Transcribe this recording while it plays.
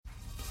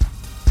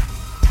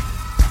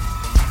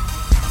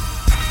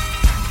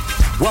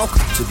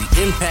Welcome to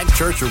the Impact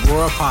Church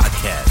Aurora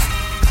podcast.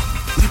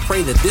 We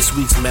pray that this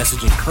week's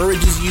message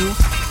encourages you,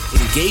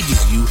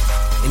 engages you,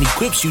 and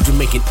equips you to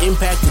make an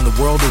impact in the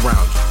world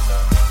around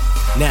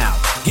you.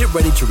 Now, get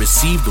ready to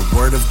receive the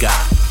Word of God.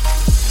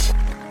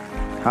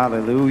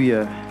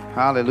 Hallelujah.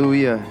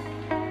 Hallelujah.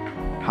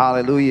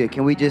 Hallelujah.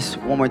 Can we just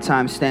one more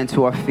time stand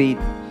to our feet,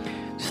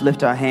 just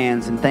lift our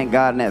hands and thank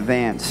God in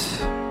advance.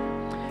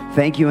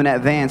 Thank you in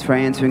advance for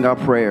answering our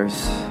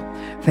prayers.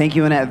 Thank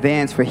you in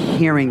advance for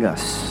hearing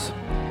us,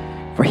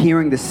 for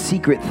hearing the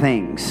secret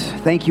things.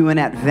 Thank you in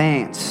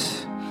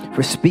advance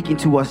for speaking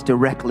to us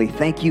directly.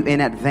 Thank you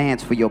in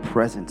advance for your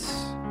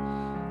presence.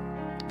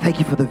 Thank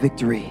you for the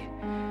victory.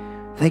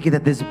 Thank you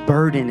that this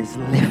burden is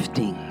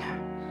lifting,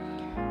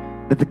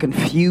 that the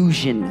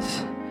confusion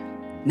is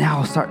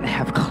now starting to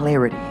have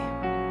clarity.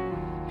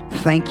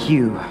 Thank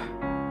you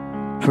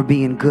for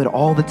being good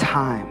all the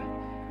time.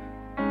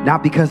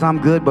 Not because I'm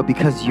good, but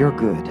because you're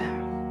good.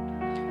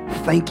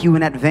 Thank you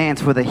in advance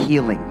for the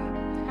healing.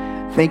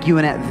 Thank you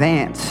in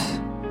advance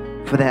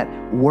for that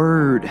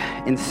word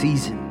in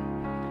season.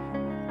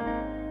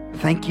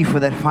 Thank you for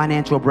that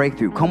financial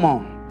breakthrough. Come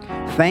on.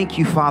 Thank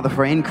you, Father,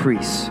 for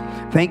increase.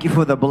 Thank you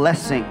for the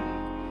blessing.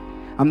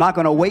 I'm not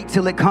going to wait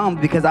till it comes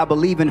because I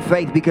believe in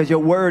faith, because your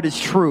word is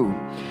true.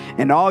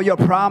 And all your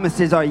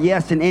promises are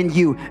yes and in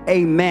you,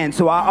 amen.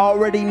 So I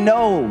already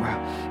know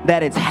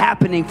that it's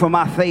happening for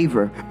my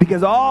favor,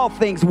 because all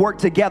things work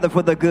together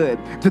for the good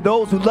to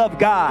those who love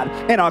God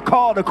and are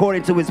called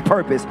according to his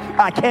purpose.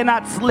 I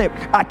cannot slip.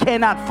 I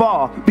cannot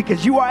fall,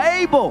 because you are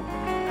able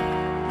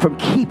from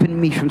keeping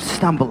me from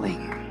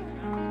stumbling.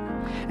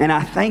 And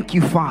I thank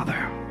you,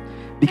 Father,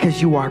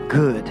 because you are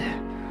good.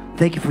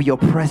 Thank you for your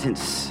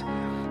presence.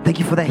 Thank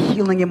you for that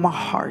healing in my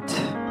heart.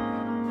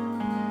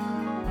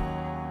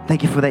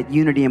 Thank you for that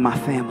unity in my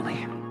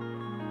family.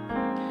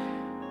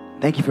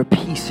 Thank you for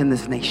peace in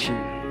this nation.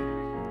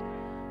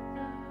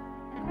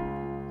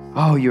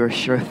 Oh, you're a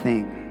sure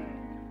thing.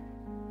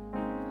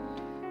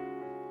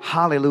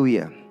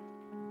 Hallelujah.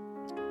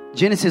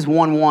 Genesis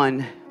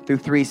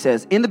 1:1-3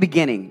 says, "In the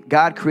beginning,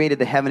 God created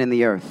the heaven and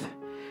the earth.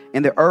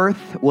 And the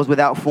earth was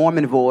without form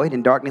and void,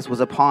 and darkness was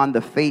upon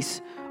the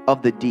face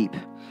of the deep.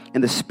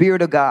 And the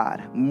Spirit of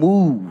God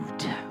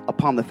moved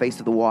upon the face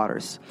of the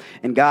waters.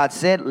 And God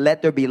said,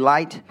 let there be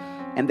light,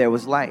 and there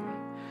was light."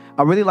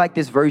 I really like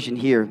this version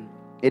here.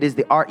 It is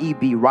the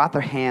R.E.B.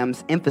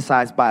 Rotherham's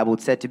Emphasized Bible.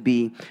 It's said to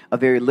be a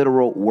very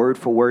literal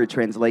word-for-word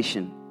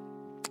translation.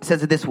 It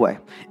says it this way: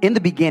 "In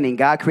the beginning,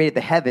 God created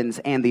the heavens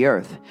and the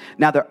earth.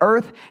 Now the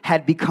earth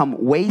had become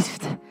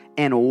waste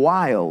and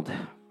wild,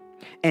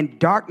 and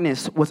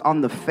darkness was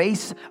on the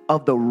face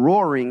of the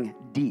roaring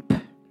deep.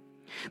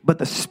 But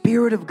the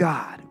Spirit of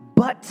God,"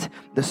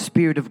 the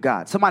Spirit of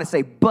God. Somebody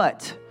say,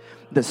 "But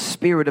the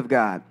Spirit of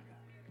God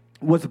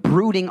was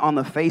brooding on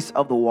the face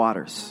of the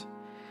waters.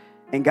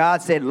 And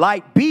God said,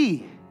 light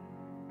be,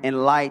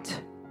 and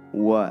light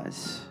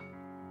was."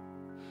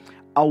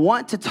 I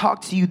want to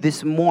talk to you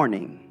this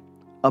morning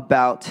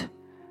about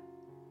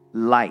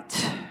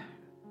light.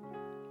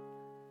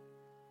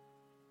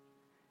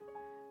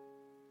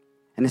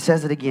 And it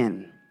says it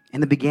again.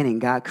 "In the beginning,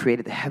 God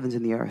created the heavens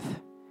and the earth.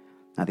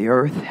 Now the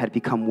earth had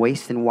become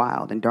waste and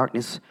wild, and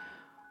darkness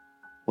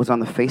was on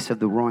the face of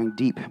the roaring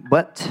deep.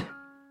 But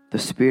the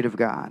Spirit of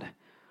God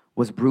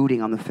was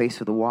brooding on the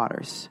face of the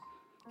waters.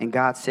 And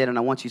God said," and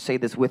I want you to say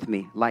this with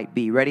me, light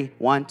be. Ready?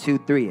 1, 2,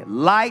 3.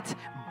 "Light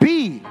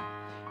be."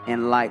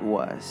 And light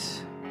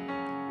was.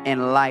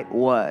 And light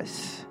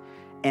was.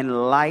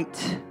 And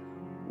light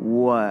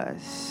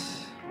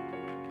was.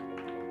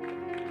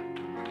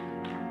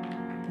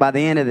 By the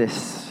end of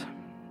this,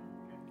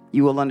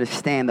 you will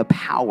understand the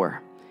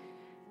power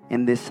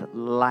in this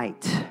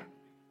light.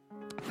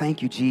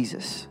 Thank you,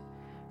 Jesus.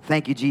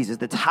 Thank you, Jesus.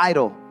 The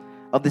title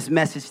of this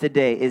message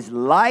today is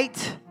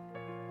Light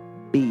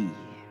Be.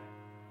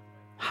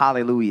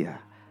 Hallelujah.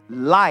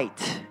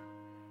 Light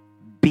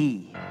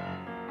be.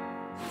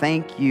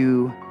 Thank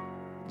you,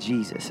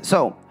 Jesus.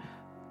 So,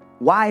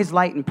 why is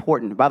light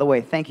important? By the way,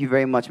 thank you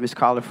very much, Miss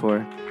Carla,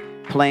 for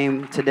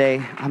playing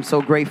today. I'm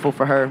so grateful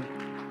for her.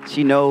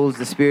 She knows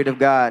the Spirit of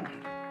God.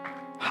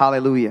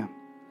 Hallelujah.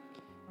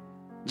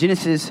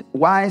 Genesis,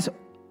 why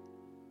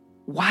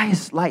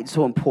is light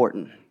so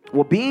important?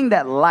 Well, being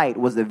that light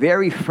was the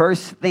very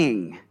first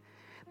thing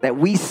that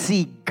we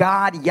see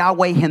God,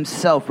 Yahweh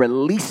himself,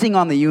 releasing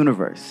on the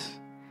universe.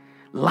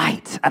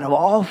 Light, out of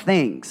all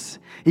things.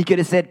 He could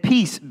have said,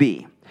 peace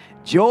be,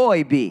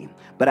 joy be.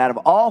 But out of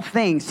all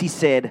things, he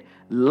said,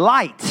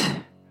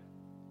 light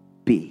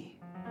be.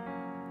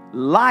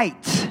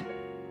 Light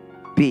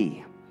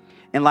be.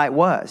 And light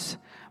was.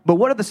 But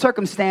what are the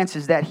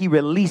circumstances that he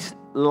released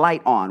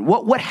light on?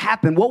 What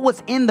happened? What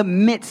was in the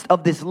midst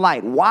of this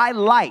light? Why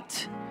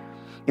light?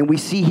 And we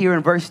see here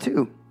in verse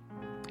 2,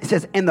 it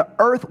says, "And the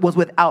earth was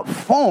without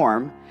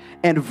form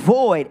and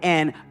void,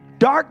 and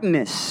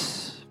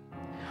darkness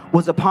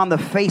was upon the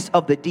face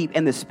of the deep,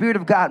 and the Spirit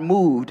of God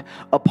moved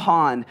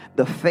upon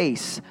the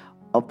face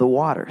of the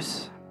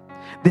waters."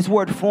 This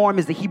word form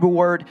is the Hebrew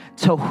word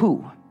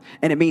tohu.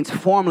 And it means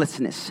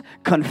formlessness,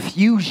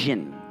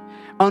 confusion,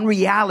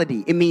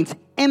 unreality. It means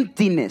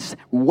emptiness,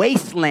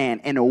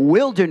 wasteland, and a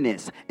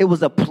wilderness. It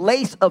was a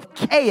place of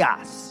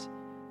chaos.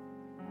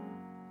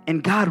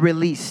 And God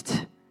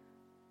released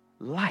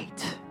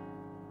light.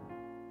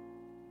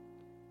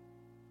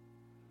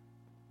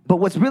 But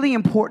what's really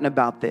important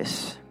about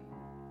this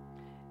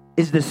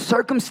is the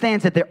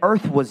circumstance that the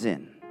earth was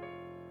in.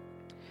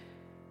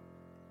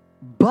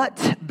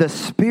 But the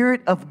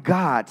Spirit of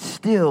God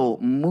still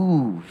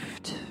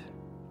moved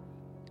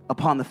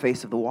upon the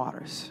face of the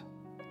waters,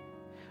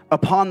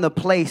 upon the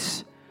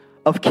place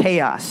of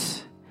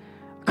chaos,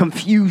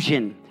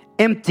 confusion,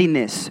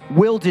 emptiness,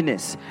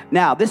 wilderness.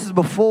 Now, this is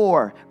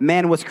before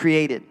man was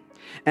created.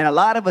 And a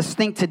lot of us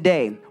think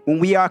today, when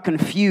we are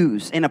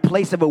confused in a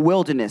place of a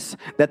wilderness,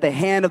 that the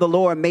hand of the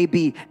Lord may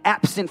be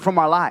absent from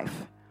our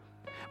life.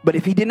 But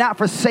if he did not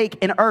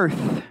forsake an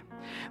earth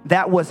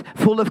that was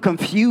full of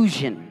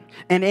confusion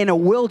and in a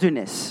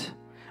wilderness,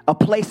 a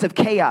place of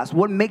chaos,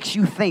 what makes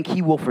you think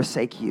he will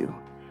forsake you?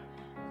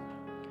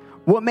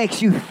 What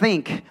makes you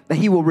think that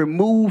he will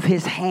remove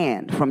his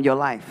hand from your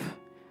life?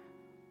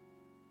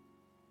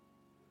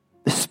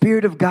 The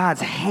Spirit of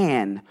God's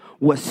hand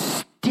was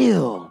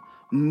still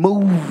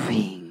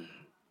moving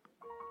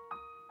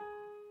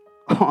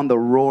on the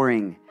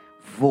roaring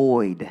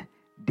void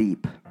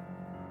deep.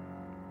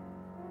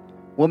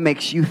 What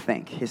makes you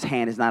think his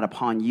hand is not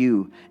upon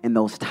you in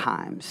those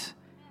times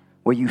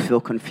where you feel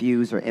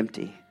confused or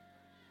empty?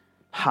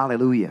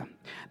 Hallelujah.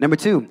 Number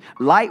 2,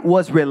 light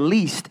was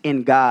released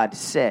and God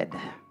said.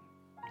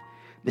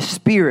 The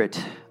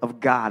Spirit of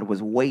God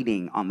was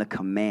waiting on the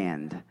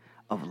command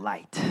of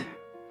light.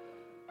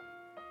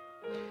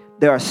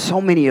 There are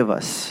so many of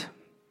us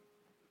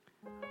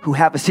who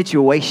have a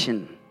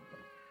situation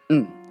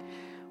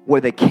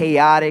where the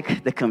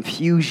chaotic, the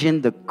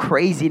confusion, the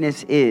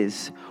craziness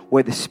is,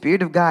 where the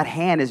Spirit of God's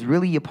hand is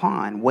really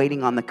upon,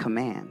 waiting on the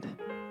command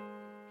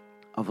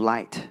of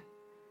light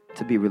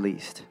to be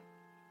released.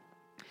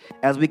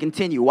 As we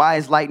continue, why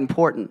is light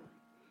important?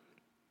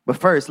 But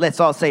first, let's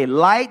all say,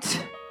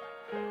 light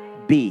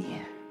be.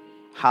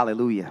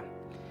 Hallelujah.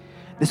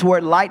 This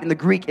word light in the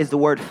Greek is the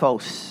word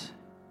phos.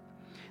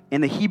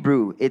 In the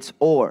Hebrew, it's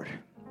or.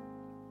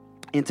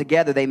 And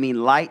together they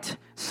mean light,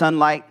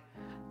 sunlight,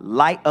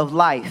 light of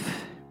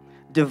life,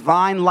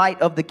 divine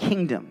light of the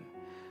kingdom,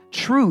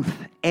 truth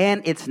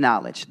and its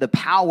knowledge, the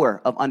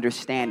power of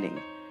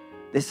understanding.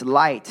 This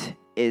light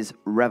is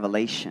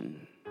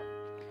revelation,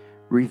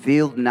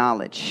 revealed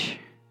knowledge.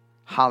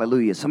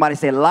 Hallelujah. Somebody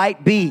say,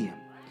 light be.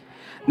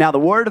 Now, the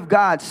word of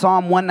God,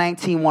 Psalm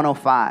 119,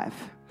 105.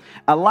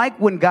 I like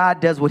when God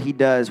does what he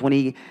does, when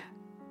he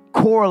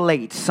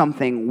correlates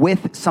something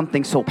with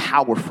something so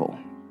powerful.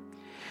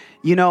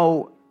 You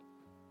know,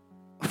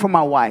 for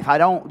my wife, I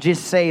don't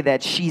just say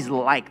that she's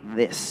like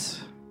this.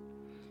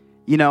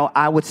 You know,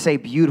 I would say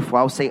beautiful.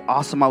 I would say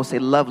awesome. I would say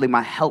lovely,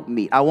 my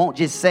helpmeet. I won't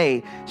just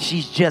say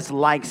she's just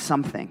like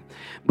something.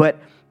 But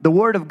the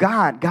word of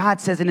God, God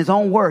says in his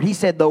own word, he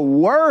said, the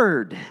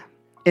word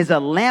is a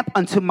lamp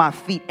unto my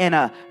feet and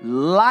a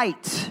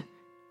light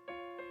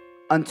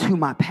unto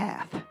my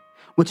path,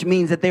 which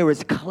means that there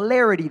is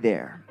clarity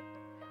there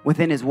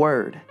within his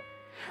word.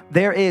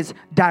 There is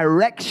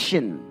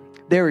direction.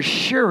 There is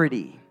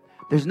surety.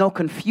 There's no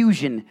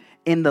confusion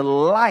in the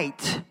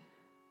light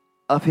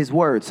of his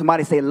word.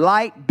 Somebody say,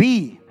 light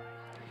be.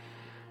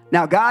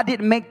 Now, God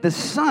didn't make the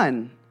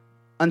sun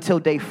until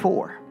day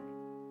 4.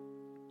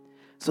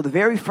 So the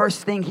very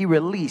first thing he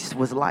released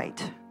was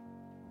light.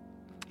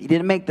 He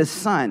didn't make the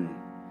sun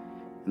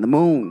and the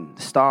moon,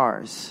 the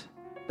stars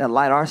that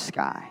light our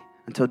sky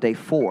until day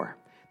 4.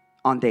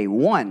 On day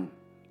 1,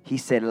 he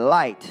said,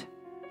 light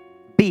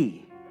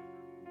be,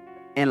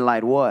 and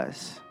light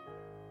was.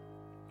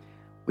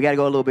 We got to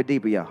go a little bit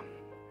deeper, y'all.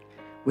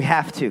 We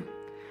have to.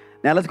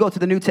 Now let's go to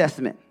the New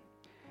Testament.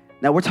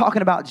 Now we're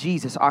talking about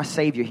Jesus, our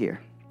Savior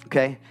here,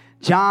 okay?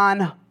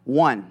 John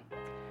 1.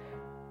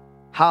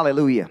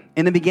 Hallelujah.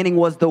 In the beginning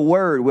was the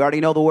Word. We already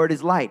know the Word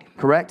is light,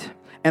 correct?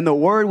 And the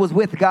Word was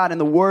with God, and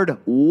the Word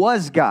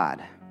was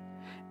God.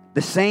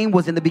 The same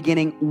was in the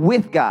beginning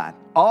with God.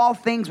 All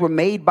things were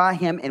made by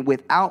him, and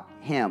without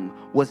him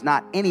was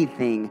not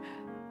anything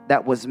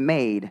that was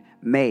made.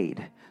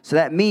 So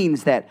that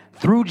means that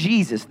through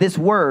Jesus, this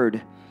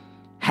Word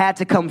had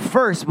to come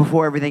first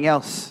before everything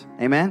else.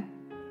 Amen?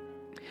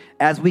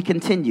 As we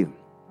continue,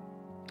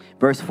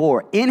 verse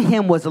 4, in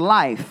him was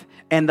life,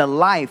 and the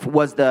life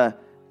was the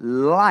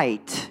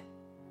light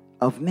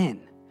of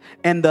men.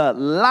 And the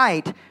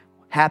light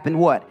happened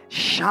what?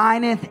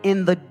 Shineth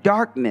in the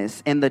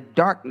darkness, and the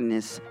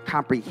darkness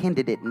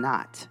comprehended it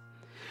not.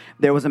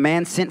 There was a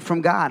man sent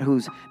from God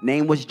whose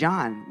name was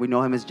John. We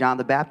know him as John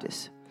the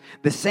Baptist.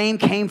 The same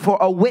came for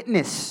a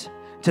witness,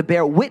 to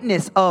bear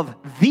witness of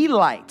the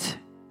light.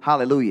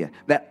 Hallelujah.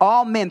 That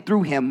all men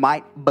through him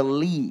might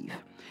believe.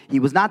 He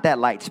was not that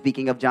light,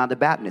 speaking of John the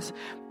Baptist,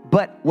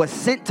 but was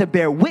sent to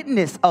bear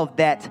witness of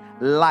that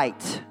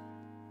light.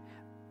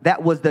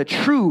 That was the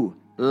true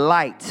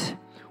light,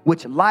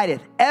 which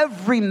lighteth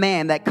every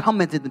man that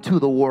cometh into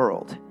the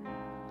world.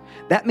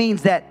 That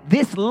means that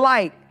this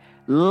light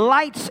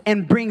lights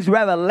and brings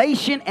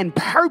revelation and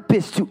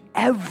purpose to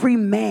every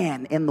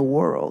man in the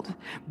world.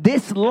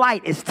 This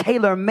light is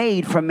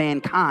tailor-made for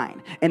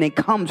mankind, and it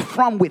comes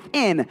from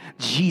within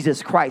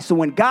Jesus Christ. So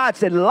when God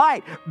said,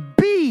 light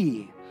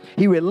be,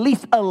 he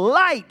released a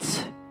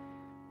light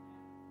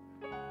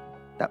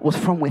that was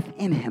from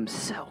within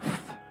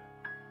himself.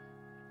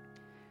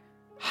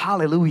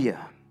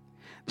 Hallelujah.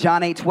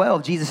 John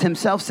 8:12, Jesus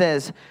himself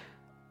says,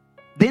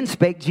 then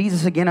spake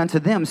Jesus again unto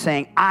them,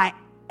 saying, I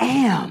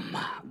am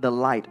the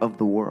light of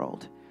the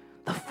world.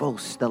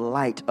 The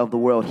light of the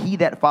world. He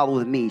that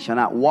followeth me shall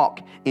not walk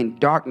in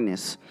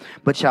darkness,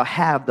 but shall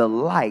have the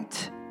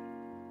light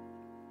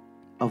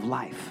of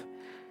life.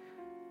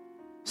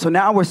 So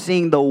now we're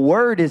seeing the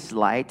word is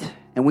light,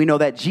 and we know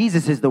that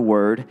Jesus is the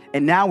word,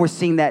 and now we're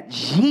seeing that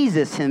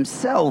Jesus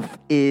himself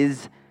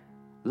is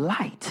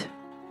light.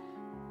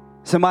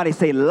 Somebody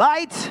say,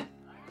 light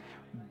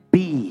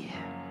be.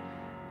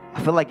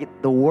 I feel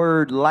like the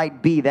word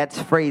light be, that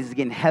phrase is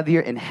getting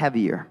heavier and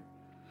heavier.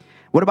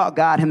 What about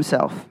God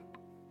himself?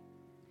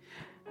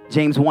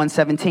 James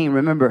 1:17,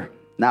 remember,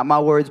 not my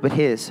words, but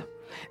his.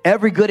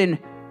 Every good and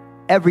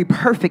every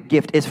perfect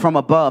gift is from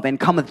above and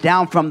cometh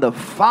down from the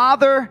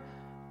Father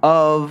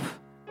of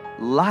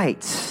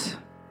lights.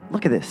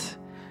 Look at this.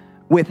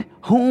 With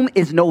whom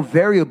is no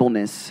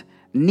variableness,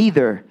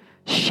 neither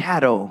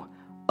shadow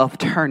of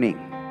turning.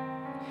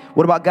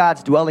 What about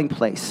God's dwelling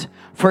place?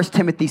 1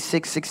 Timothy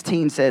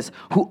 6:16 says,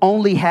 who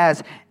only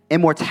has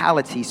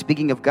immortality,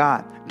 speaking of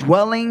God,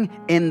 dwelling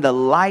in the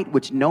light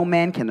which no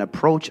man can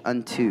approach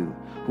unto,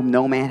 whom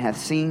no man hath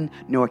seen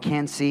nor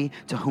can see,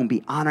 to whom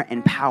be honor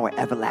and power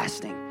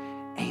everlasting.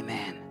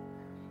 Amen.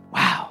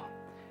 Wow.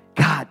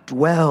 God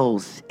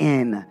dwells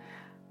in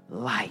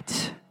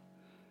light.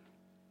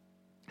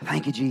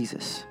 Thank you,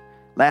 Jesus.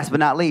 Last but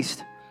not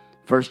least,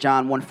 1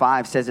 John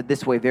 1:5 says it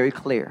this way, very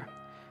clear.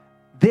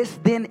 This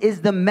then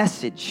is the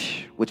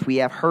message which we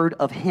have heard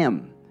of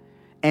him,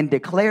 and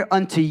declare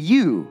unto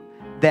you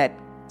that,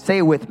 say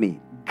it with me,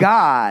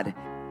 God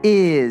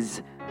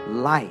is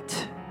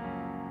light,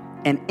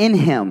 and in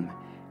him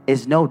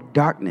is no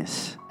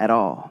darkness at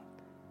all.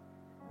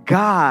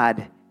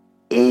 God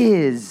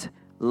is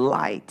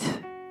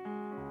light.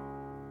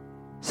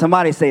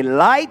 Somebody say,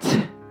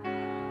 light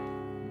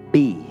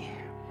be.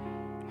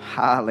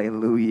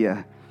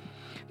 Hallelujah.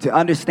 To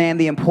understand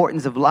the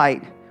importance of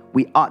light,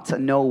 we ought to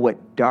know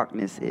what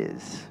darkness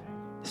is.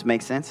 This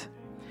makes sense?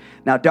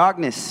 Now,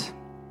 darkness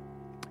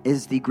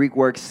is the Greek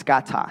word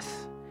skatos,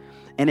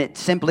 and it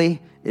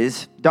simply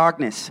is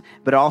darkness,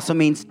 but it also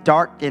means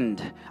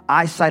darkened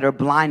eyesight or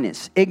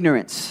blindness,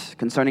 ignorance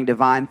concerning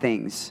divine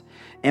things,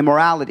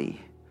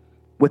 immorality,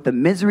 with the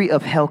misery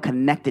of hell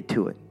connected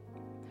to it,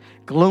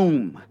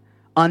 gloom,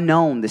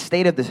 unknown, the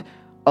state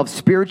of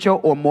spiritual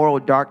or moral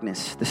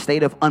darkness, the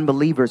state of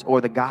unbelievers or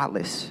the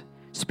godless,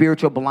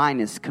 spiritual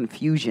blindness,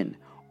 confusion,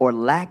 or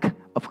lack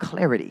of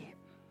clarity.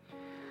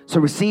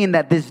 So we're seeing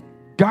that this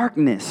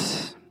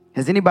darkness,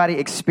 has anybody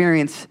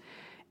experienced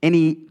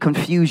any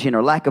confusion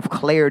or lack of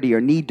clarity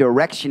or need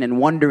direction and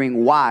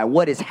wondering why?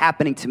 What is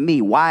happening to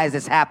me? Why is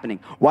this happening?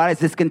 Why does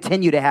this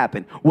continue to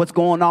happen? What's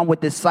going on with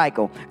this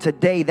cycle?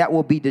 Today that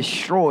will be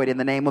destroyed in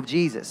the name of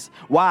Jesus.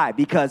 Why?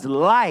 Because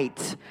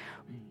light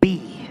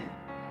be.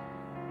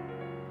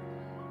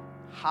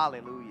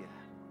 Hallelujah.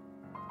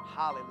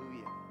 Hallelujah.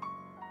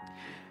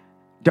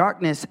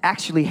 Darkness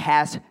actually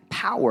has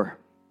power.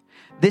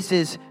 This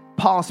is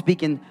Paul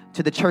speaking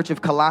to the church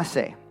of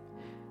Colossae.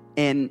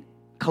 In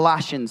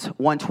Colossians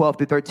 1:12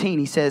 through 13,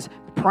 he says,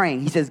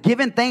 praying, he says,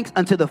 giving thanks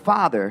unto the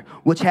Father,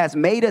 which has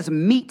made us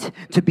meet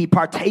to be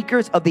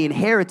partakers of the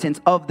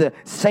inheritance of the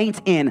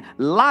saints in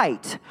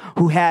light,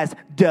 who has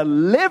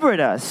delivered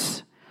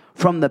us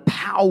from the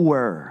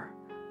power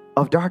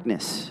of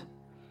darkness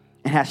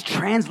and has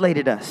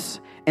translated us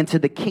into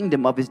the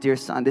kingdom of his dear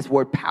son. This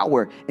word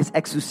power is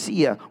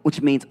exousia,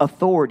 which means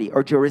authority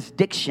or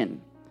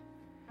jurisdiction.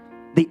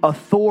 The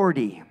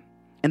authority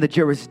and the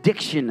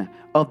jurisdiction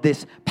of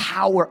this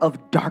power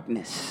of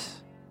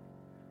darkness,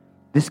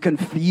 this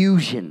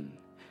confusion,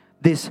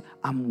 this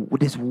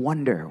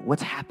wonder,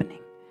 what's happening?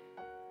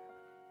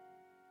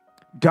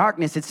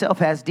 Darkness itself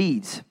has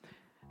deeds.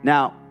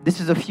 Now,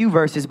 this is a few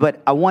verses,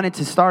 but I wanted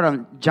to start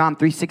on John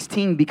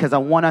 3:16 because I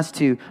want us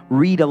to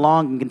read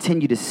along and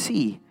continue to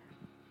see,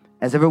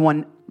 as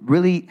everyone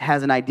really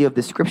has an idea of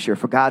the scripture.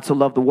 For God so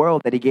loved the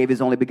world that he gave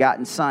his only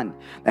begotten son,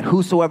 that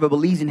whosoever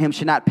believes in him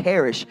should not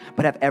perish,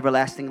 but have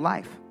everlasting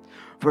life.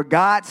 For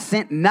God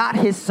sent not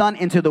his son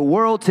into the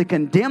world to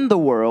condemn the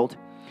world,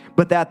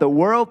 but that the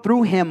world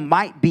through him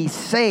might be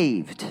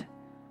saved.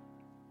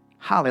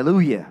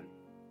 Hallelujah.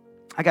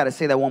 I got to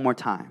say that one more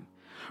time.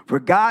 For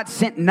God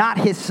sent not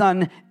his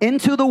son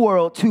into the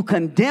world to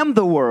condemn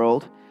the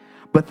world,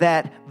 but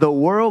that the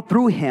world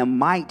through him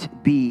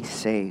might be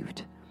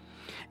saved.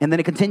 And then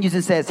it continues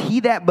and says, he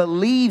that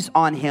believes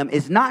on him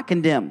is not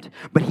condemned,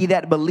 but he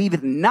that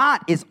believeth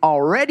not is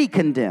already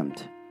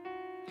condemned,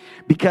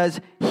 because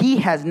he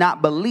has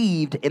not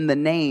believed in the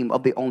name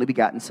of the only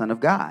begotten Son of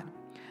God.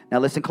 Now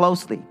listen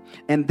closely.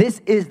 And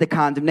this is the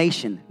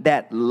condemnation,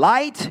 that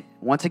light,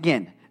 once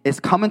again, is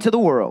coming to the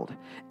world,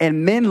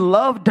 and men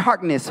love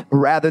darkness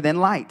rather than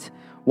light.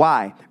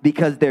 Why?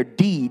 Because their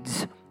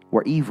deeds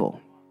were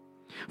evil.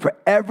 For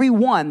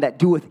everyone that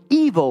doeth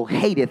evil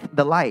hateth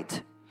the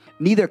light,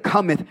 neither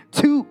cometh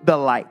to the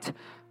light,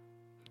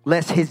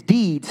 lest his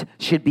deeds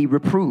should be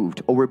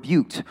reproved or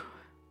rebuked,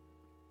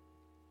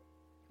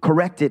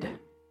 corrected.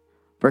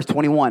 Verse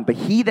 21, but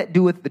he that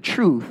doeth the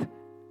truth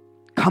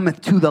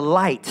cometh to the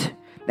light,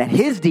 that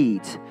his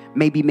deeds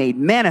may be made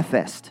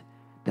manifest,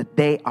 that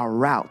they are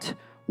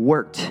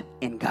worked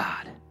in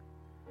God.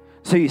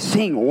 So you're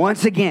seeing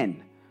once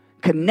again,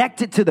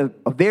 connected to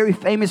a very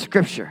famous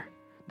scripture,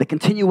 the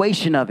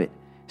continuation of it,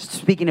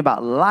 speaking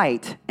about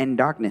light and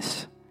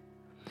darkness.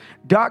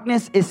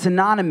 Darkness is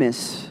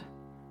synonymous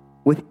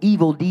with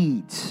evil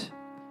deeds.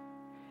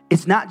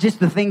 It's not just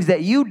the things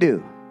that you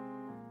do,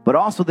 but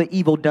also the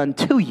evil done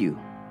to you.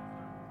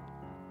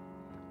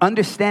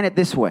 Understand it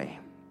this way.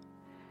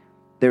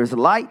 There's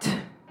light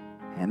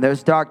and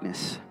there's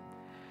darkness.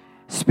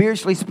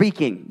 Spiritually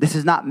speaking, this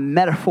is not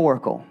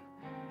metaphorical.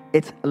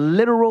 It's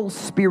literal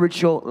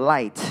spiritual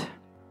light,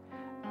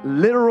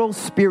 literal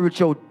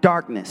spiritual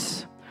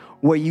darkness,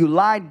 where you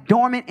lie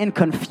dormant in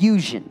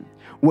confusion,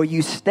 where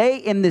you stay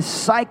in this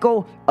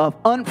cycle of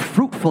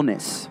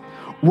unfruitfulness,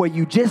 where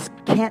you just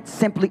can't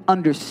simply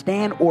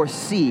understand or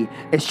see.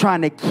 It's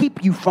trying to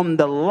keep you from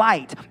the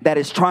light that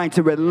is trying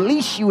to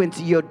release you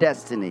into your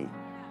destiny.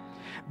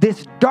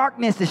 This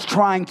darkness is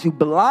trying to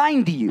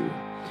blind you,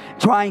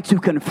 trying to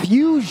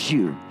confuse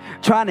you,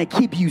 trying to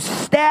keep you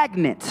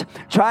stagnant,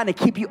 trying to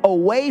keep you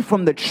away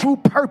from the true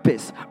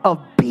purpose of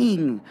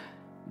being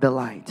the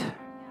light.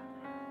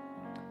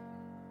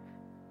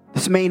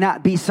 This may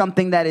not be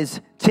something that is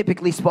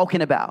typically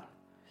spoken about,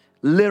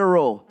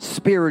 literal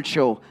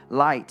spiritual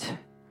light.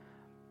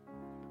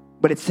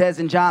 But it says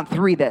in John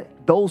 3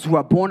 that those who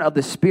are born of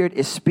the Spirit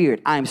is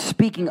spirit. I am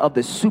speaking of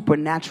the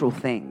supernatural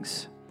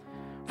things.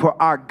 For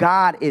our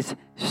God is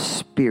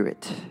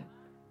spirit,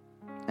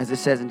 as it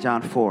says in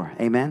John 4.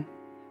 Amen.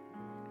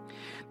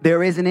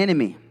 There is an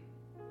enemy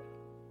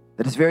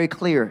that is very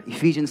clear.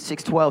 Ephesians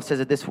 6:12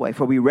 says it this way.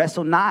 For we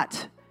wrestle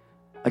not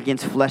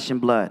against flesh and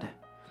blood,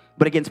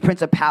 but against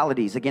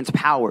principalities, against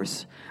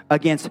powers,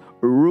 against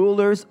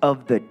rulers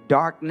of the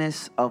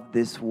darkness of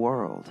this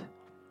world,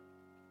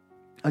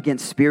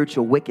 against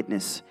spiritual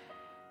wickedness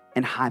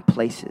in high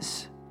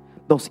places.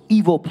 Those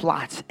evil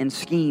plots and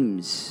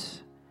schemes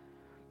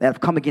that have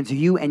come against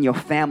you and your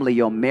family,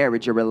 your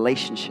marriage, your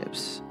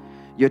relationships,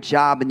 your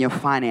job and your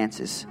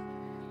finances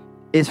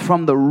is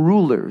from the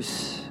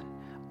rulers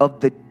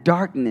of the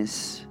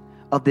darkness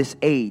of this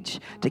age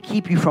to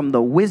keep you from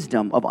the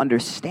wisdom of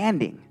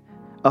understanding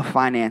of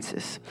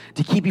finances,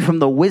 to keep you from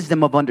the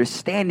wisdom of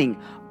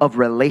understanding of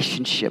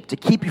relationship, to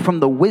keep you from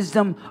the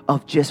wisdom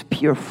of just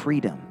pure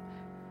freedom.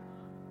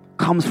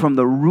 Comes from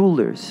the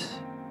rulers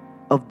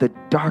of the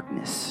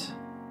darkness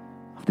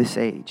of this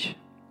age.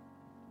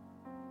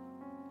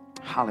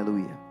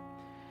 Hallelujah.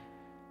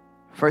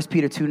 1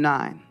 Peter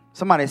 2:9.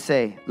 Somebody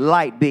say,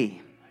 light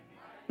be.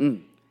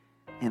 And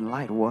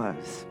light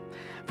was.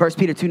 1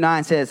 Peter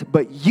 2:9 says,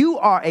 but you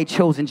are a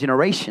chosen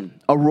generation,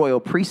 a royal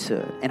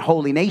priesthood, and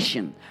holy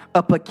nation,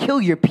 a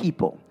peculiar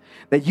people,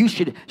 that you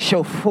should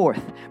show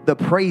forth the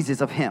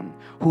praises of him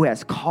who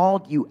has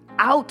called you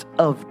out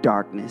of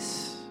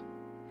darkness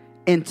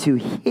into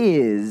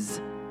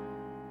his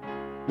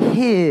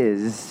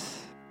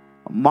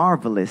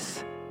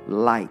marvelous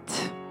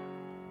light.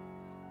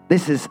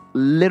 This is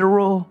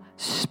literal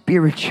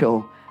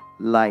spiritual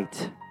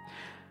light.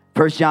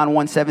 1 John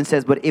 1:7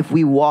 says, but if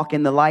we walk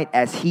in the light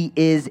as he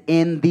is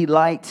in the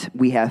light,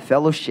 we have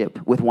fellowship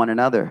with one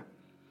another.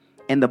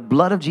 And the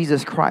blood of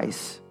Jesus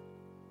Christ,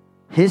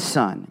 his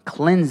son,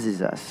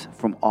 cleanses us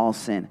from all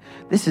sin.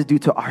 This is due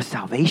to our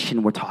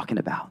salvation we're talking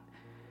about.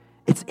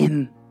 It's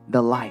in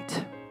the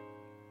light.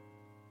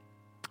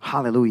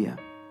 Hallelujah.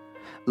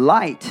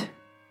 Light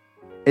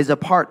is a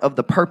part of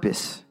the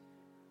purpose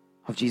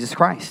of Jesus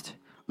Christ.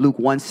 Luke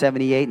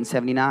 1:78 and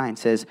 79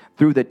 says,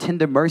 through the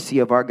tender mercy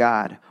of our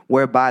God,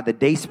 whereby the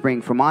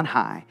dayspring from on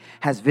high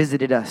has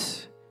visited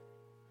us,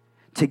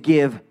 to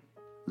give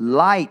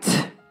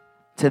light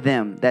to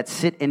them that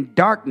sit in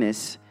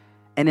darkness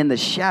and in the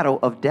shadow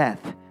of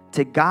death,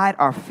 to guide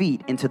our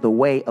feet into the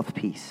way of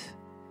peace.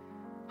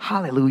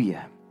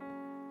 Hallelujah.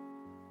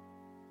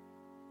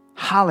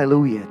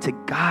 Hallelujah. To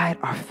guide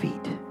our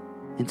feet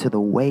into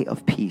the way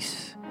of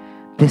peace.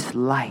 This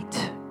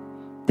light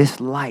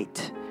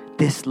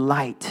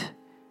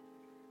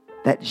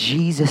that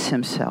Jesus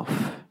himself,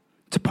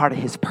 it's a part of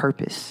his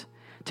purpose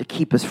to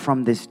keep us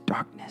from this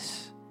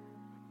darkness.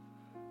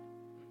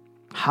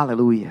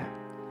 Hallelujah.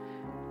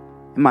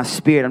 In my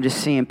spirit, I'm just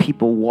seeing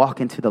people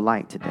walk into the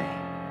light today,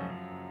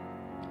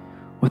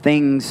 where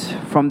things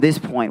from this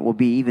point will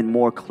be even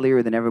more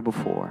clear than ever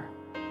before.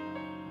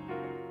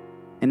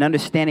 And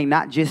understanding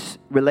not just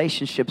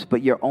relationships,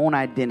 but your own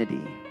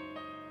identity.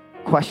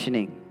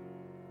 Questioning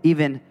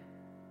even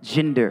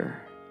gender,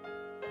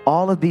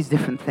 all of these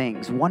different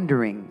things,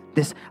 wondering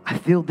this, I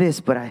feel this,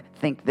 but I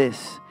think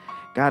this.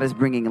 God is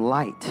bringing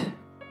light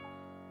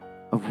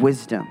of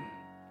wisdom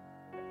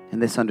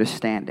and this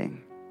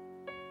understanding.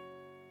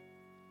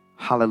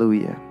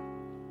 Hallelujah.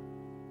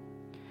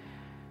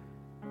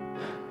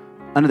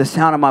 Under the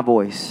sound of my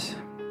voice,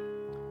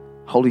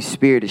 Holy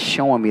Spirit is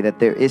showing me that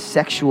there is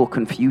sexual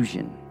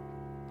confusion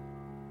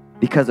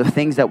because of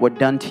things that were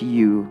done to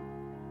you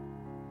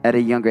at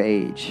a younger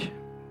age.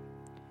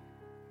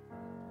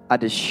 I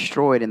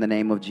destroy it in the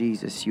name of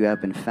Jesus. You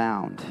have been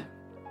found.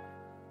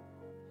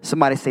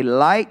 Somebody say,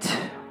 light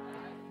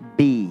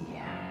be.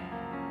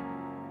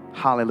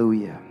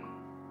 Hallelujah.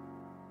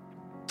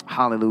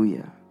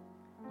 Hallelujah.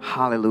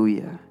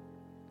 Hallelujah.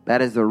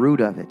 That is the root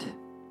of it.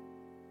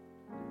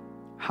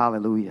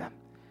 Hallelujah.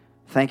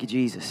 Thank you,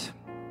 Jesus.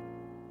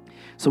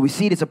 So we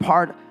see it's a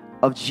part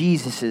of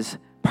Jesus's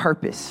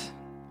purpose.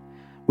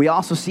 We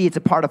also see it's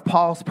a part of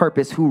Paul's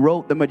purpose, who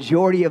wrote the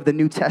majority of the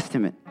New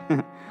Testament.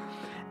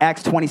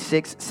 Acts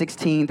 26,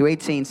 16 through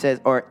 18 says,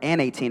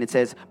 and 18, it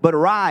says, but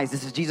arise,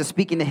 this is Jesus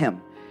speaking to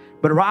him,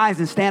 but arise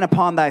and stand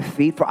upon thy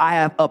feet, for I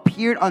have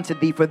appeared unto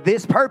thee for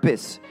this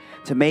purpose,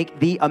 to make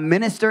thee a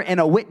minister and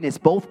a witness,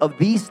 both of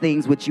these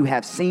things which you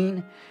have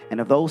seen,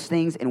 and of those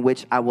things in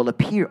which I will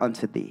appear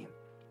unto thee.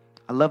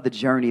 I love the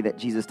journey that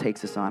Jesus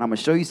takes us on. I'm going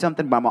to show you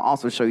something, but I'm going to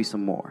also show you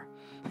some more.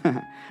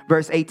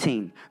 Verse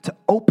 18, to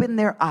open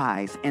their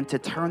eyes and to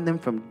turn them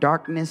from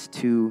darkness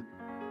to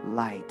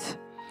light,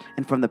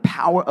 and from the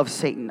power of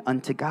Satan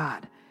unto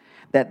God,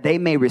 that they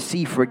may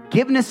receive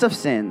forgiveness of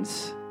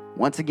sins.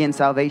 Once again,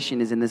 salvation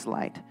is in this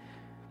light.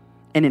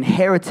 An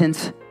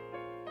inheritance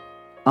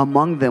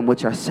among them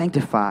which are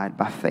sanctified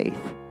by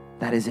faith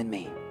that is in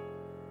me.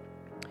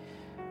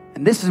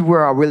 And this is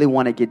where I really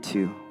want to get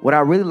to. What I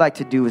really like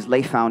to do is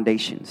lay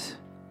foundations.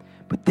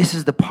 But this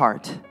is the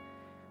part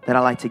that I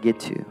like to get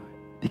to.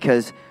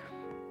 Because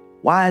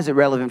why is it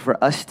relevant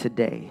for us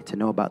today to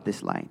know about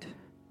this light?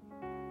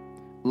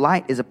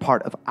 Light is a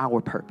part of our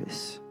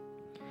purpose.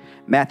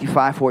 Matthew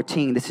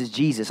 5:14, this is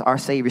Jesus, our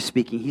Savior,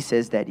 speaking. He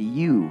says that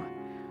you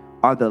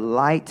are the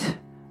light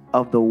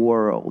of the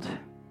world.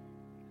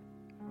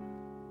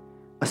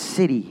 A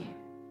city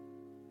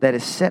that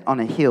is set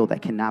on a hill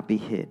that cannot be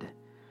hid.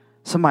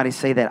 Somebody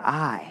say that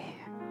I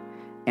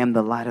am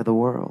the light of the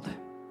world.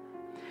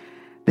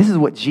 This is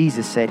what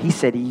Jesus said. He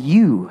said,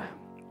 you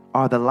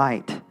are the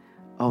light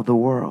of the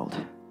world.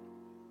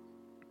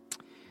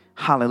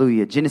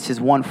 Hallelujah. Genesis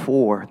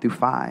 1:4 through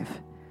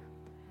 5.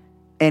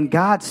 And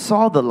God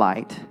saw the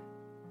light,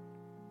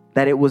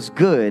 that it was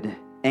good,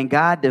 and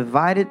God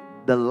divided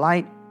the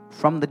light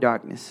from the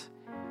darkness.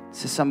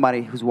 This is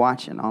somebody who's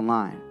watching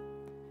online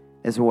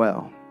as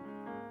well.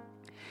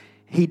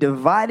 He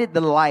divided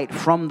the light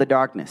from the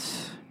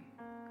darkness.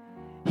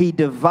 He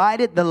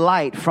divided the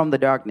light from the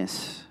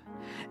darkness.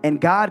 And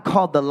God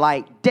called the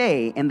light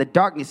day, and the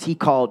darkness he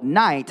called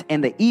night,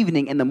 and the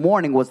evening and the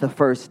morning was the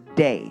first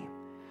day.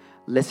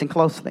 Listen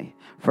closely.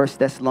 1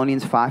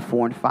 Thessalonians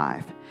 5:4 and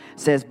 5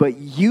 says, but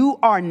you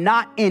are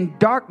not in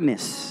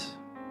darkness,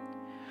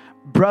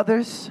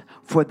 brothers,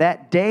 for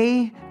that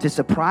day to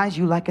surprise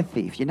you like a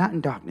thief. You're not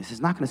in darkness.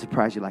 It's not going to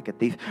surprise you like a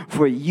thief.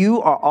 For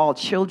you are all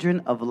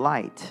children of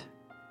light.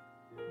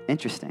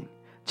 Interesting.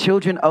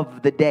 Children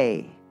of the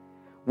day.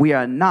 We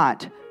are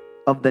not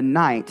of the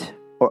night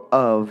or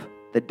of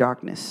the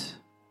darkness.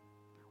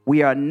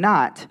 We are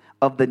not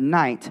of the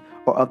night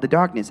or of the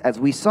darkness. As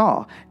we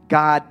saw,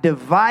 God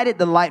divided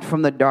the light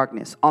from the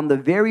darkness. On the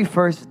very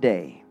first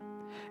day,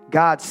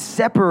 God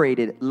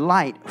separated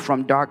light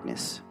from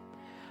darkness.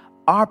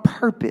 Our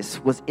purpose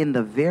was in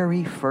the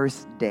very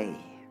first day.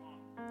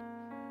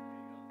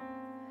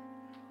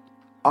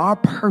 Our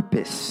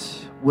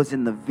purpose was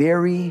in the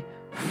very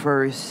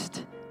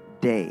first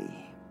day.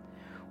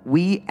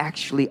 We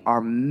actually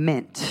are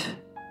meant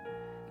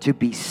to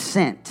be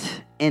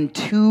sent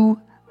into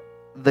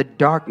the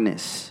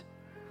darkness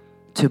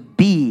to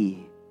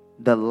be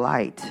the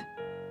light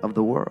of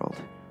the world.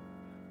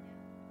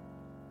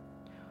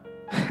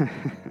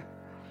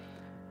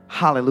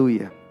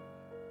 Hallelujah.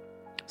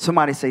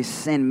 Somebody say,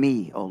 send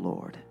me, O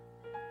Lord.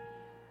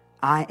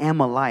 I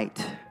am a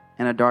light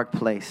in a dark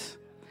place.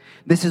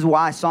 This is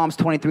why Psalms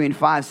 23 and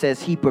 5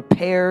 says, he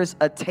prepares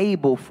a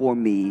table for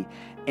me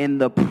in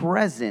the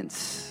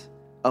presence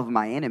of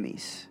my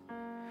enemies.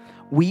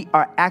 We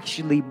are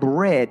actually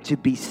bred to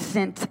be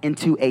sent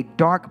into a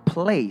dark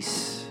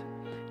place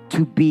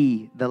to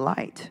be the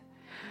light.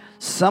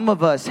 Some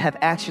of us have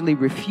actually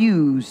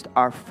refused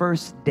our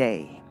first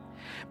day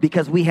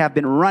because we have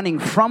been running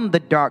from the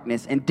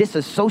darkness and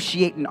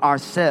disassociating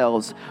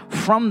ourselves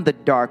from the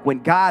dark, when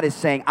God is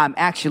saying, I'm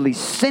actually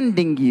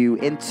sending you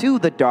into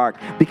the dark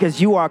because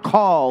you are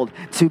called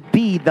to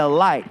be the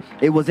light.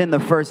 It was in the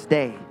first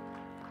day.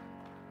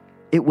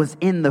 It was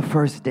in the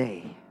first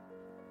day.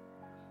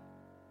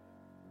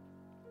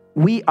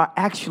 We are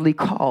actually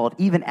called,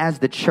 even as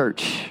the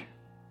church,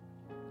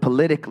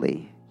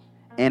 politically,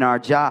 in our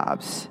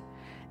jobs,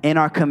 in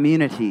our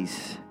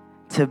communities,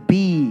 to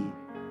be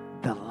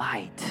the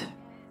light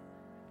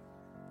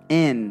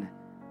in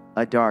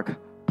a dark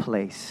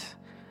place,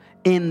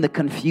 in the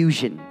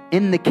confusion,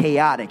 in the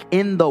chaotic,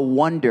 in the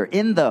wonder,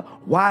 in the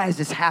why is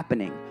this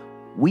happening,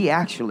 we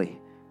actually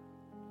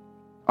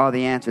are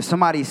the answer.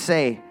 Somebody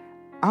say,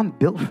 I'm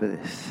built for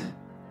this.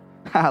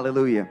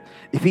 Hallelujah.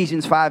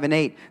 Ephesians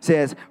 5:8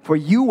 says, for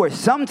you were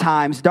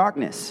sometimes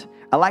darkness.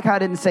 I like how it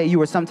didn't say you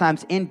were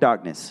sometimes in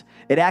darkness.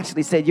 It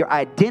actually said your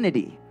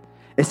identity.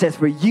 It says,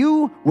 for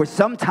you were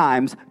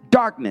sometimes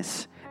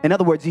darkness. In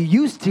other words, you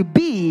used to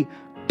be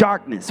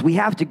darkness. We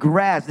have to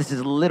grasp this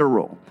is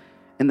literal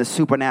in the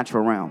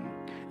supernatural realm.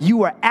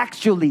 You are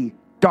actually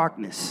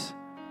darkness,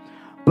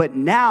 but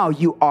now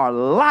you are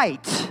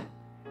light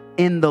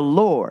in the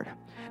Lord.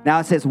 Now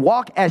it says,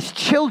 walk as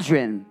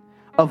children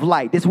of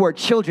light. This word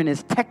children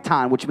is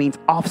tekton, which means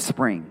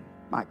offspring.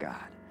 My God.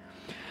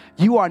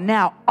 You are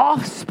now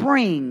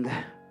offspring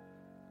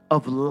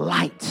of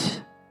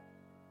light.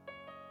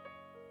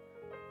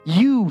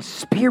 You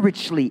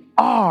spiritually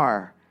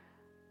are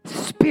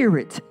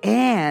spirit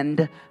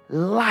and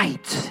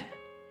light.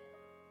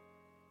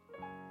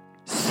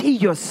 See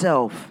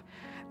yourself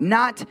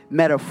not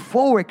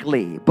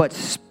metaphorically, but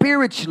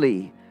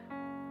spiritually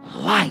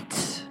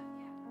light.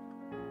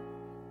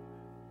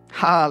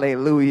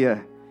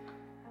 Hallelujah.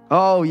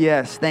 Oh,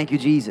 yes. Thank you,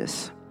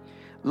 Jesus.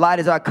 Light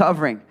is our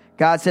covering.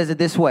 God says it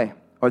this way,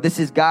 or this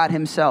is God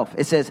himself.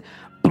 It says,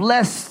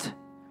 bless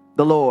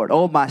the Lord,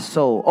 oh my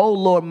soul, oh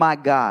Lord my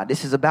God.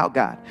 This is about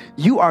God.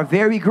 You are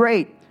very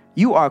great.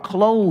 You are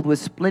clothed with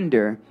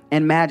splendor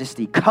and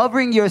majesty,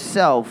 covering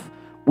yourself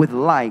with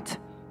light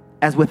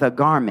as with a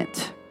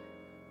garment.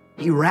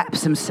 He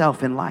wraps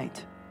himself in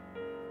light,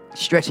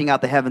 stretching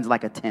out the heavens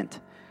like a tent.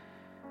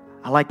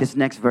 I like this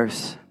next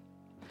verse.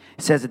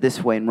 It says it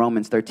this way in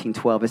Romans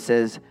 13:12. It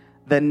says,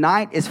 the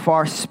night is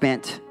far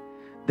spent,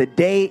 the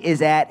day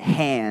is at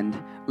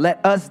hand.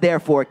 Let us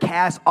therefore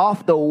cast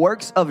off the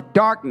works of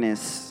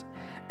darkness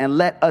and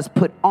let us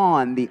put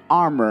on the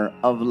armor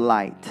of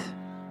light.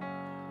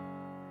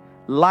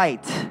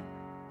 Light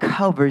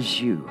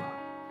covers you.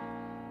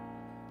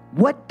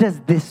 What does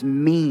this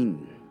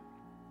mean?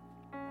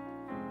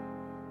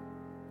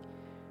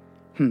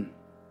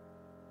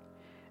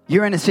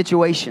 You're in a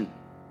situation.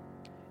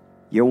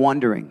 You're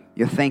wondering.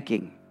 You're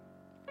thinking,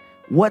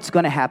 what's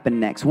going to happen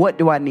next? What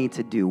do I need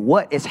to do?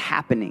 What is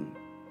happening?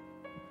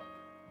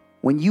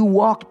 When you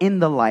walk in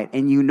the light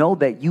and you know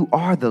that you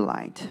are the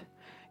light,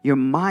 your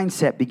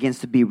mindset begins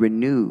to be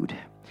renewed.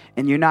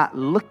 And you're not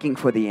looking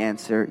for the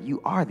answer.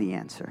 You are the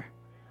answer.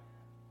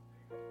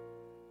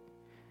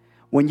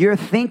 When you're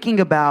thinking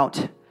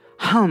about,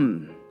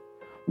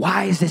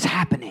 why is this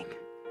happening?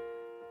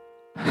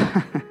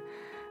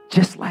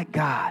 Just like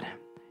God,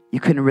 you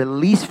can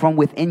release from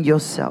within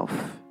yourself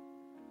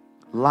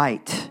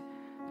light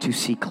to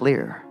see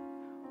clear.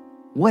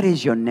 What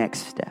is your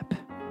next step?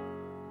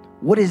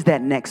 What is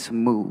that next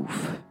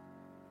move?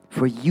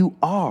 For you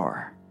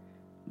are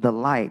the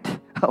light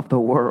of the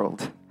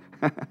world.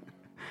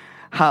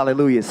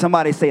 Hallelujah.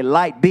 Somebody say,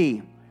 light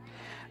be.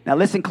 Now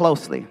listen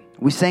closely.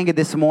 We sang it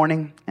this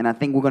morning, and I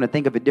think we're going to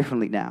think of it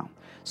differently now.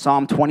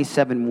 Psalm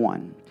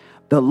 27:1.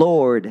 The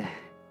Lord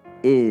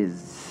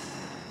is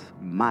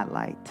my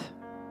light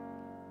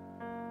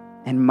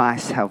and my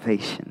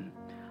salvation.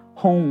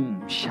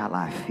 Whom shall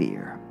I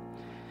fear?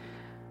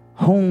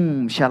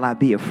 Whom shall I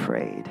be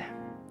afraid?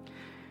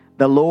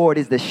 The Lord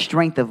is the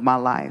strength of my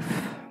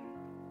life.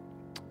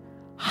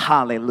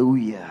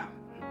 Hallelujah.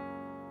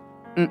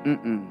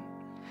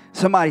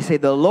 Somebody say,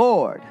 the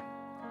Lord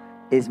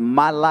is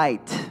my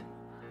light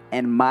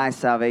and my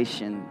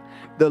salvation.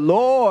 The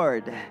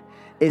Lord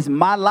is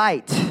my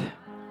light.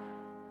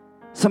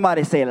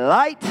 Somebody say,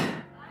 light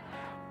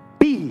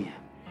be.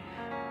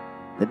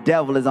 The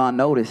devil is on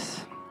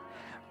notice.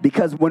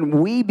 Because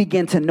when we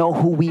begin to know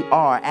who we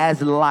are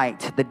as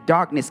light, the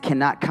darkness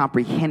cannot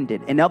comprehend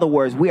it. In other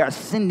words, we are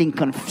sending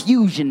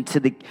confusion to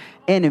the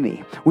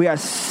enemy. We are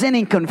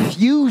sending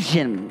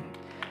confusion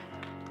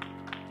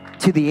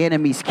to the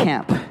enemy's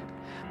camp.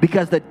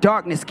 Because the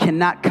darkness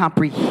cannot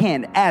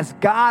comprehend. As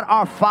God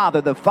our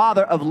Father, the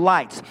Father of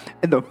lights,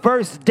 in the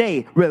first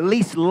day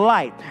released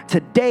light.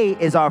 Today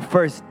is our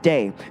first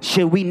day.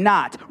 Should we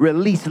not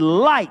release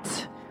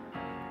light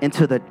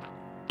into the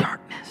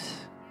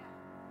darkness?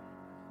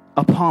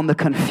 Upon the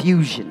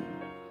confusion.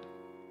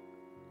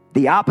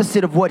 The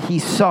opposite of what he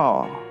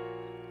saw,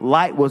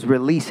 light was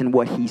released in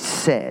what he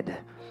said.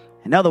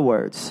 In other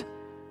words,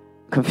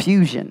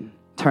 confusion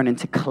turned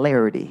into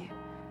clarity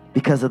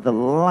because of the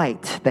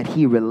light that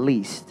he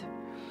released.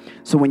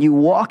 So when you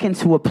walk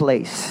into a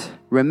place,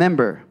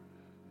 remember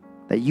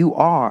that you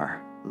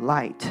are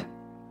light.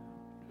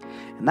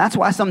 And that's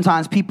why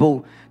sometimes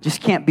people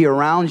just can't be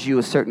around you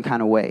a certain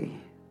kind of way.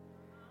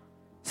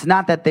 It's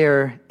not that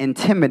they're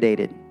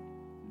intimidated.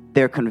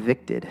 They're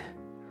convicted.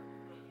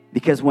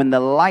 Because when the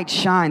light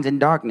shines in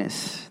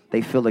darkness,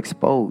 they feel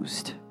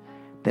exposed.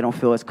 They don't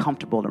feel as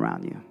comfortable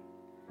around you.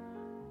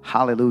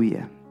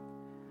 Hallelujah.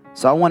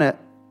 So I want to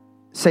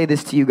say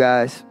this to you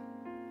guys.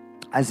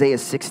 Isaiah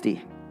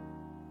 60.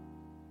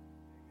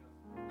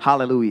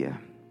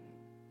 Hallelujah.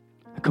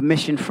 A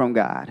commission from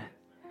God.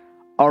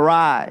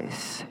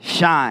 Arise,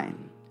 shine,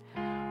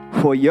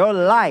 for your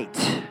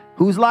light,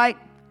 whose light?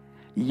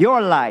 Your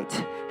light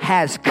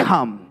has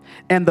come,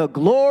 and the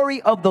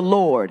glory of the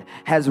Lord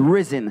has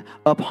risen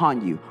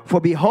upon you. For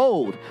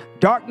behold,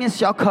 darkness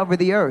shall cover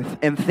the earth,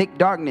 and thick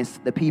darkness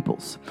the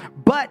peoples.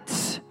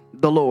 But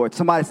the Lord,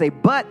 somebody say,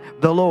 but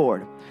the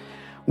Lord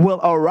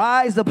will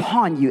arise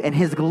upon you, and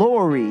his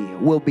glory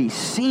will be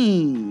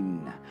seen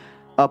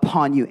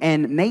upon you.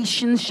 And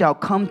nations shall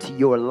come to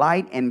your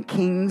light, and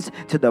kings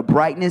to the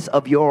brightness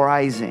of your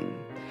rising.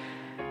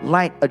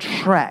 Light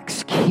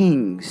attracts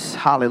kings.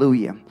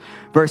 Hallelujah.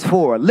 Verse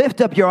 4, lift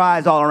up your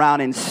eyes all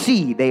around and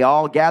see, they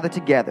all gather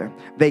together.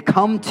 They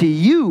come to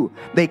you.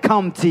 They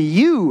come to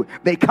you.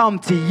 They come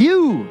to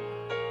you.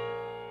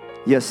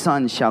 Your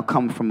sons shall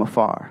come from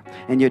afar,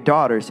 and your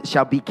daughters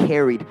shall be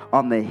carried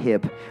on the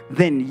hip.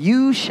 Then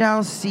you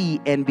shall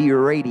see and be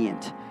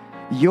radiant.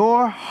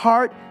 Your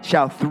heart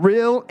shall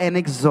thrill and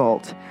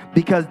exult,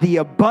 because the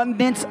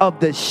abundance of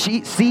the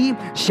sea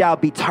shall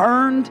be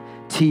turned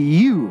to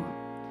you.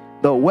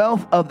 The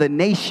wealth of the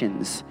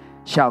nations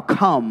shall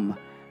come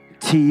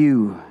to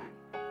you.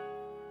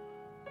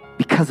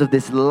 Because of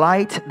this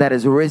light that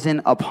has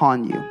risen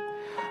upon you,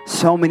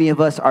 so many of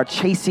us are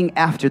chasing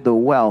after the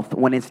wealth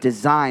when it's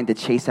designed to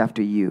chase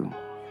after you.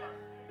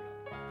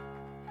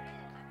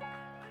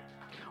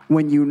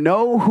 When you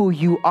know who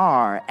you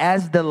are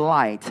as the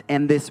light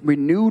and this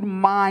renewed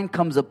mind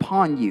comes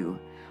upon you,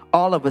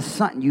 all of a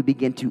sudden you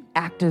begin to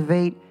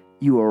activate,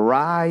 you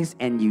arise,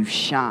 and you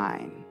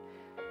shine.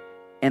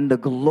 And the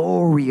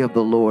glory of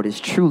the Lord is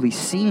truly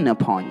seen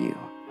upon you.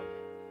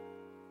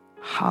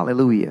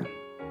 Hallelujah.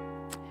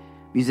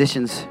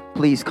 Musicians,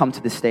 please come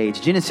to the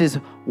stage. Genesis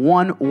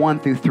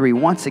 1:1-3.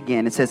 Once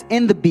again, it says,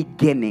 in the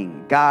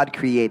beginning, God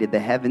created the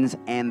heavens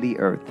and the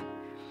earth.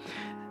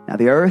 Now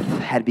the earth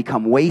had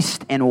become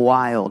waste and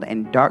wild,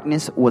 and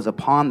darkness was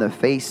upon the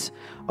face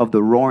of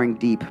the roaring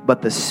deep.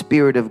 But the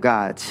Spirit of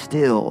God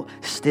still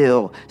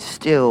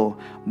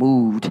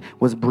moved,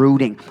 was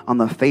brooding on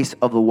the face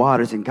of the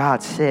waters. And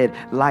God said,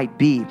 light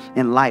be,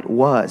 and light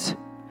was.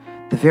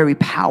 The very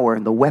power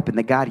and the weapon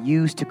that God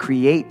used to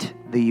create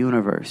the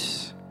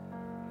universe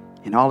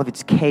and all of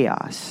its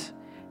chaos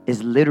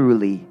is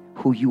literally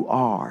who you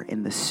are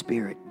in the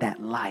spirit, that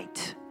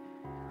light.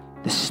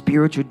 The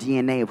spiritual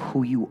DNA of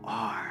who you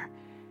are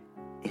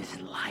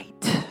is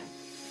light.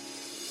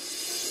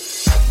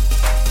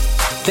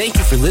 Thank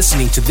you for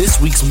listening to this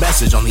week's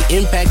message on the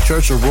Impact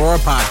Church Aurora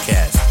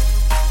podcast.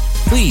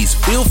 Please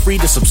feel free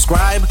to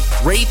subscribe,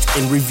 rate,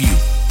 and review.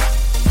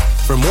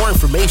 For more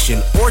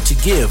information or to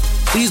give,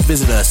 please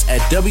visit us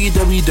at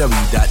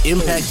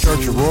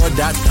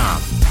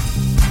www.impactchurchaurora.com.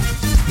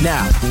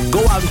 Now,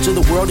 go out into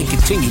the world and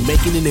continue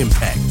making an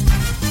impact.